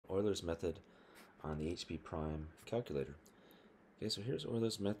Euler's method on the HB prime calculator. Okay, so here's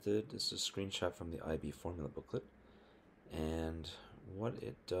Euler's method. This is a screenshot from the IB formula booklet. And what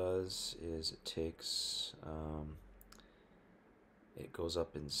it does is it takes, it goes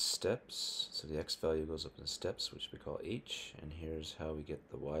up in steps. So the x value goes up in steps, which we call h. And here's how we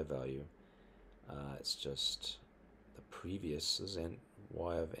get the y value. It's just the previous, and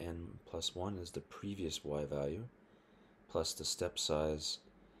y of n plus 1 is the previous y value, plus the step size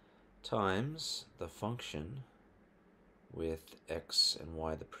times the function with x and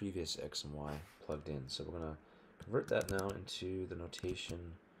y, the previous x and y plugged in. So we're going to convert that now into the notation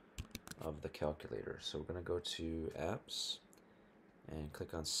of the calculator. So we're going to go to Apps and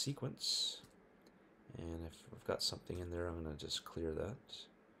click on Sequence. And if we've got something in there, I'm going to just clear that.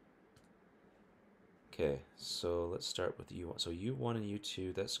 Okay, so let's start with U1. So U1 and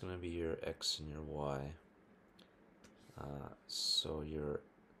U2, that's going to be your x and your y. So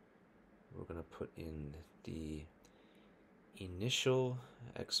we're going to put in the initial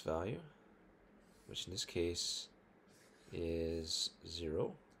x value, which in this case is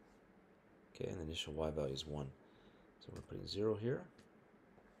 0. Okay, and the initial y value is 1. So we're going to put in 0 here.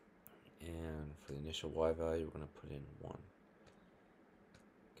 And for the initial y value, we're going to put in 1.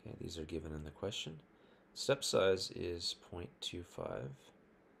 Okay, these are given in the question. Step size is 0.25.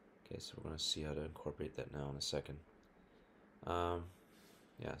 Okay, so we're going to see how to incorporate that now in a second.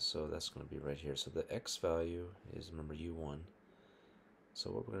 Yeah, so that's going to be right here. So the x value is, remember, u1. So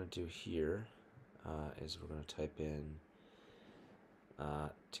what we're going to do here is we're going to type in,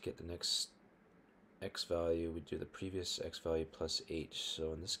 to get the next x value, we do the previous x value plus h.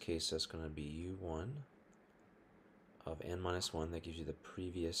 So in this case, that's going to be u1 of n minus 1. That gives you the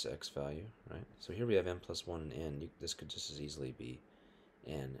previous x value, right? So here we have n plus 1 and n. This could just as easily be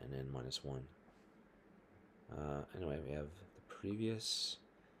n and n minus 1. Anyway, we have the previous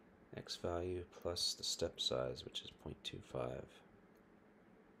x value plus the step size, which is 0.25.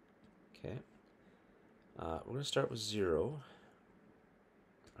 Okay. We're going to start with 0.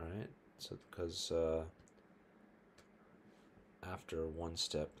 Alright, so because after one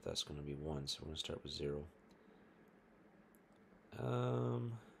step, that's going to be 1, so we're going to start with 0.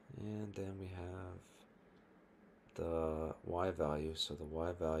 And then we have the y value. So the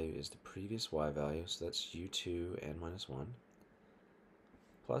y value is the previous y value, so that's u2 n minus 1,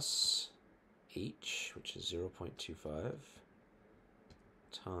 plus h, which is 0.25,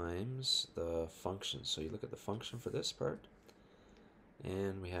 times the function. So you look at the function for this part,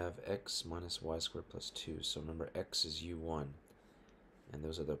 and we have x minus y squared plus 2. So remember, x is u1, and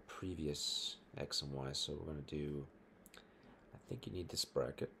those are the previous x and y. So we're going to do, I think you need this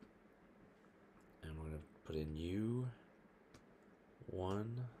bracket, and we're going to put in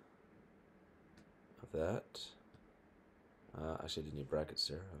u1 of that. Actually, I do need brackets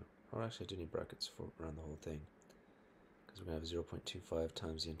there. Or actually, I do need brackets for around the whole thing, because we're going to have 0.25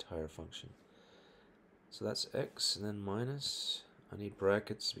 times the entire function. So that's x, and then minus. I need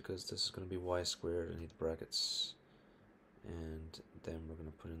brackets because this is going to be y squared. I need the brackets. And then we're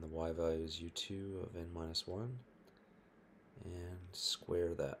going to put in the y value is u2 of n minus 1. And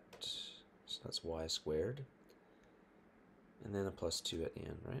square that. So that's y squared. And then a plus 2 at the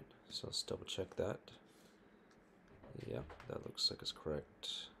end, right? So let's double check that. Yep, that looks like it's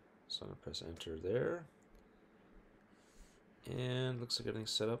correct. So I'm going to press enter there. And looks like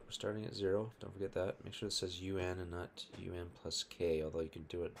everything's set up. We're starting at 0. Don't forget that. Make sure it says un and not un plus k, although you can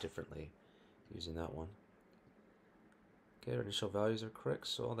do it differently using that one. Okay, our initial values are correct,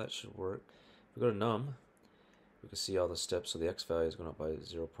 so all that should work. If we go to num, we can see all the steps. So the x value is going up by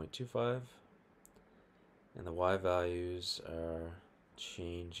 0.25, and the y values are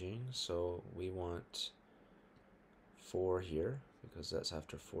changing. So we want 4 here because that's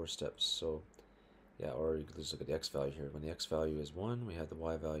after 4 steps. So yeah, or you can just look at the x value here. When the x value is 1, we have the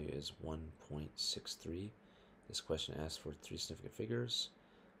y value is 1.63. This question asks for 3 significant figures,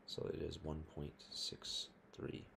 so it is 1.63.